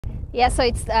Yeah, so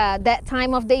it's that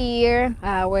time of the year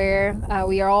where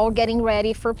we are all getting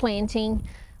ready for planting.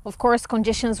 Of course,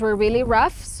 conditions were really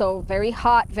rough, so very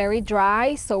hot, very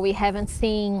dry, so we haven't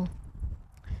seen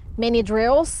many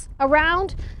drills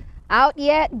around out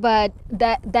yet, but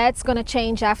that's going to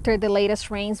change after the latest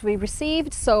rains we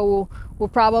received. So we'll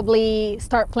probably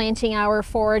start planting our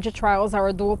forage trials,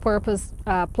 our dual purpose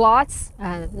plots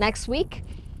next week,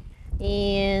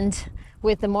 and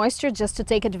with the moisture, just to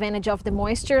take advantage of the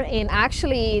moisture. And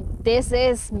actually this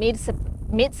is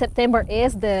mid-September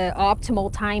is the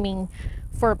optimal timing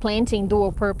for planting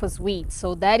dual purpose wheat.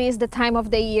 So that is the time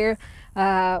of the year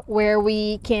where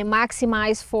we can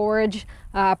maximize forage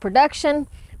production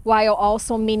while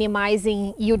also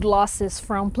minimizing yield losses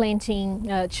from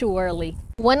planting too early.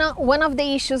 One of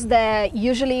the issues that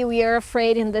usually we are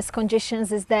afraid in these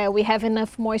conditions is that we have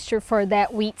enough moisture for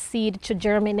that wheat seed to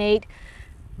germinate,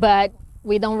 but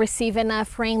we don't receive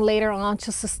enough rain later on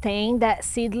to sustain that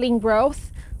seedling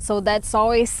growth. So that's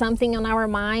always something on our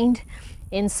mind.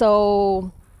 And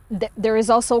so there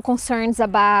is also concerns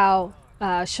about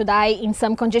in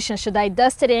some conditions, should I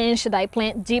dust it in? Should I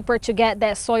plant deeper to get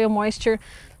that soil moisture?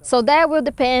 So that will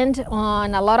depend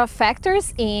on a lot of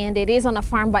factors, and it is on a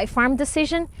farm by farm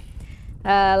decision.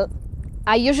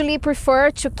 I usually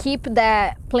prefer to keep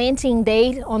that planting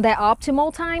date on that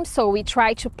optimal time. So we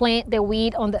try to plant the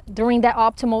wheat during that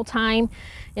optimal time.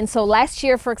 And so last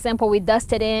year, for example, we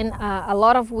dusted in a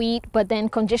lot of wheat, but then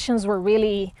conditions were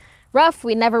really rough.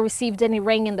 We never received any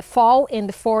rain in the fall, and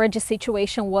the forage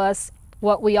situation was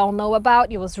what we all know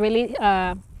about. It was really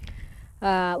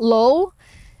low.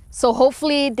 So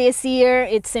hopefully this year,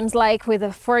 it seems like with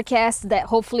the forecast that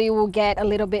hopefully we'll get a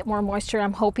little bit more moisture.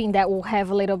 I'm hoping that we'll have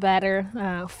a little better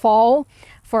fall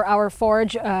for our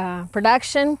forage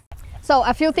production. So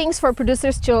a few things for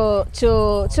producers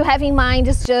to have in mind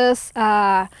is just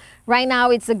right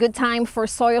now it's a good time for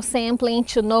soil sampling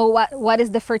to know what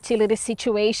is the fertility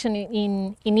situation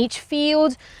in each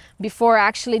field before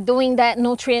actually doing that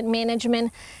nutrient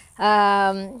management.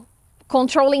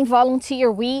 Controlling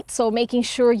volunteer wheat, so making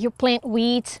sure you plant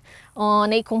wheat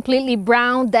on a completely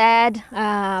brown dead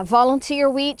volunteer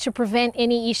wheat to prevent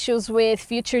any issues with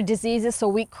future diseases, so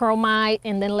wheat chromite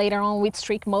and then later on wheat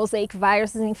streak mosaic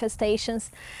viruses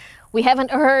infestations. We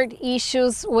haven't heard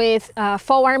issues with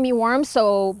fall armyworm,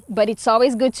 but it's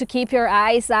always good to keep your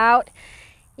eyes out.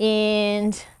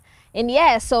 And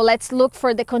yeah, so let's look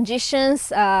for the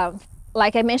conditions.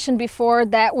 Like I mentioned before,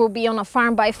 that will be on a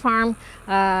farm by farm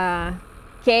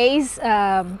case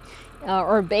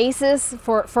or basis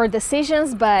for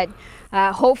decisions, but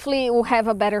hopefully we'll have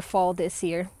a better fall this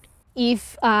year.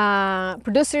 If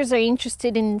producers are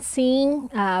interested in seeing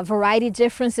variety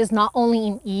differences not only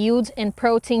in yield and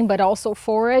protein but also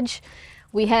forage,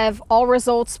 we have all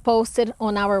results posted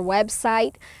on our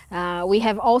website. We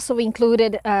have also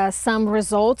included some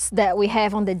results that we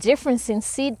have on the difference in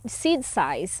seed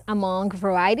size among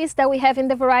varieties that we have in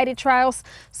the variety trials.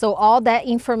 So all that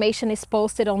information is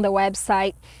posted on the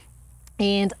website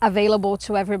and available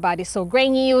to everybody. So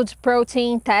grain yield,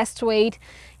 protein, test weight,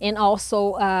 and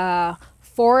also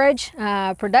forage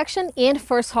production and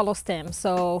first hollow stem.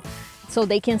 So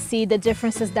they can see the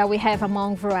differences that we have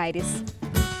among varieties.